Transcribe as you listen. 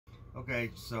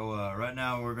Okay, so right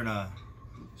now we're gonna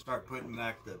start putting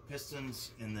back the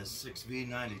pistons in this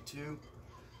 6V92.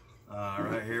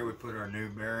 Right here we put our new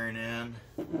bearing in.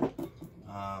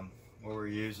 What we're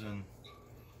using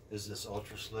is this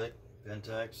Ultra Slick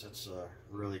Pentex. It's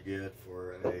really good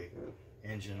for a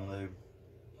engine lube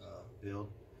build.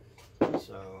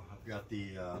 So I've got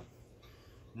the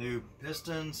new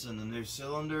pistons and the new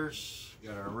cylinders.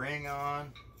 Got our ring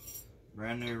on,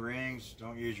 brand new rings.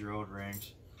 Don't use your old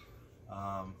rings.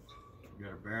 We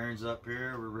got our bearings up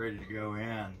here. We're ready to go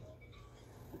in.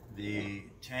 The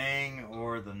tang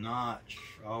or the notch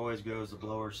always goes the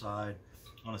blower side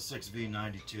on a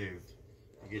 6V92. You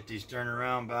get these turned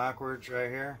around backwards right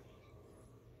here.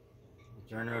 You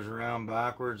turn those around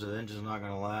backwards, the engine's not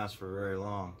going to last for very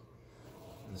long.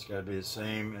 And it's got to be the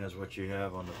same as what you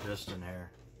have on the piston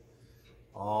here.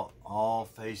 All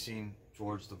facing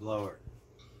towards the blower.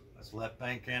 That's left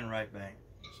bank and right bank.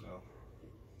 So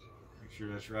make sure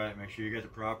that's right. Make sure you get the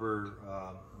proper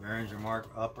bearings are marked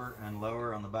upper and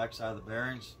lower on the back side of the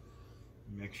bearings.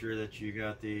 Make sure that you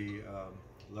got the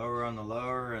lower on the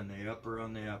lower and the upper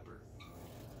on the upper.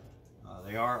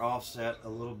 They are offset a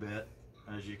little bit,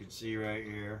 as you can see right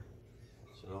here.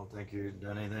 So don't think you've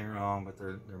done anything wrong, but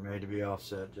they're made to be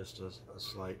offset just a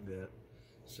slight bit.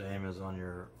 Same as on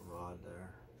your rod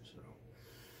there. So,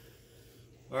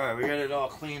 all right, we got it all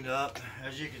cleaned up.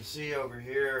 As you can see over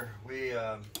here, we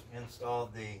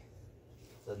installed the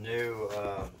new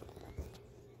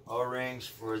O-rings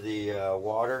for the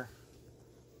water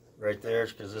right there,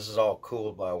 because this is all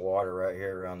cooled by water right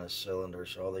here around this cylinder.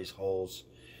 So all these holes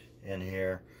in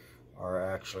here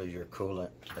are actually your coolant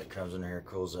that comes in here,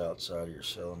 cools outside of your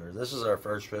cylinder. This is our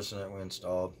first piston that we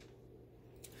installed.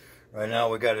 Right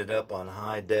now we got it up on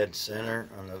high dead center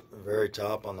on the very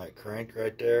top on that crank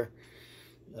right there.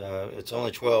 It's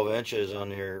only 12 inches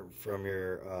on from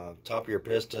your top of your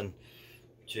piston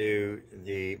to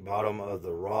the bottom of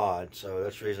the rod, so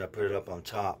that's the reason I put it up on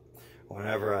top.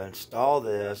 Whenever I install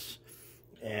this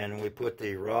and we put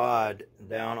the rod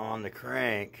down on the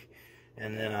crank,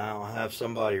 and then I'll have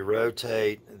somebody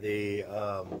rotate the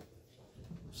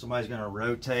somebody's going to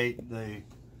rotate the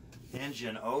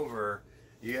engine over.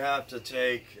 You have to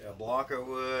take a block of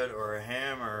wood or a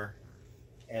hammer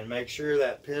and make sure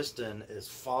that piston is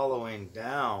following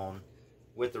down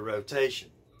with the rotation.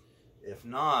 If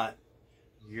not,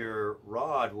 your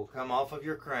rod will come off of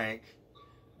your crank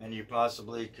and you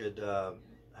possibly could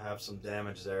have some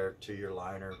damage there to your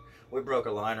liner. We broke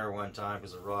a liner one time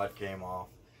because the rod came off,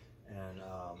 and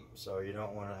so you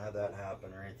don't want to have that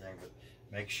happen or anything. But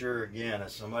make sure, again,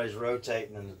 if somebody's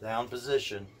rotating in the down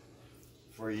position,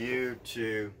 for you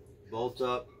to bolt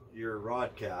up your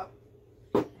rod cap.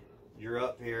 You're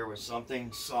up here with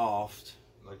something soft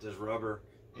like this rubber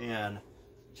end,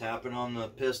 tapping on the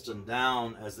piston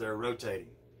down as they're rotating.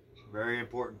 Very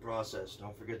important process.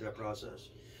 Don't forget that process.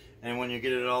 And when you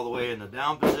get it all the way in the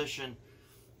down position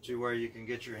to where you can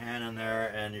get your hand in there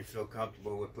and you feel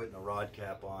comfortable with putting the rod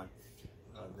cap on,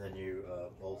 then you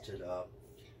bolt it up.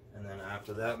 And then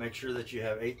after that, make sure that you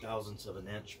have 0.8 of an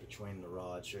inch between the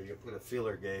rods. So you put a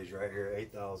feeler gauge right here,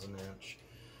 0.8 inch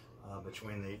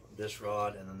between this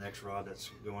rod and the next rod that's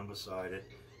going beside it,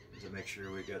 to make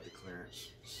sure we got the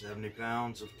clearance. 70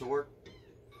 pounds of torque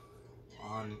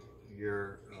on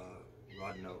your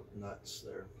rod nuts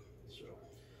there. So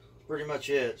that's pretty much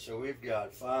it. So we've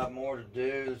got 5 more to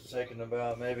do. It's taking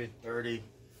about maybe 30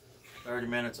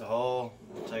 minutes a hole.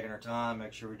 We're taking our time,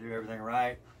 make sure we do everything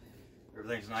right.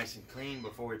 Everything's nice and clean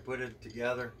before we put it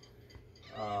together.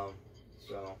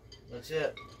 So that's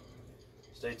it.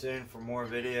 Stay tuned for more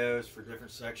videos for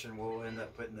different sections. We'll end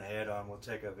up putting the head on. We'll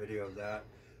take a video of that.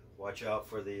 Watch out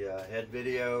for the head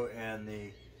video and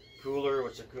the cooler,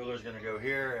 which the cooler is going to go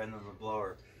here, and then the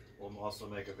blower. We'll also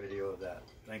make a video of that.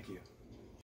 Thank you.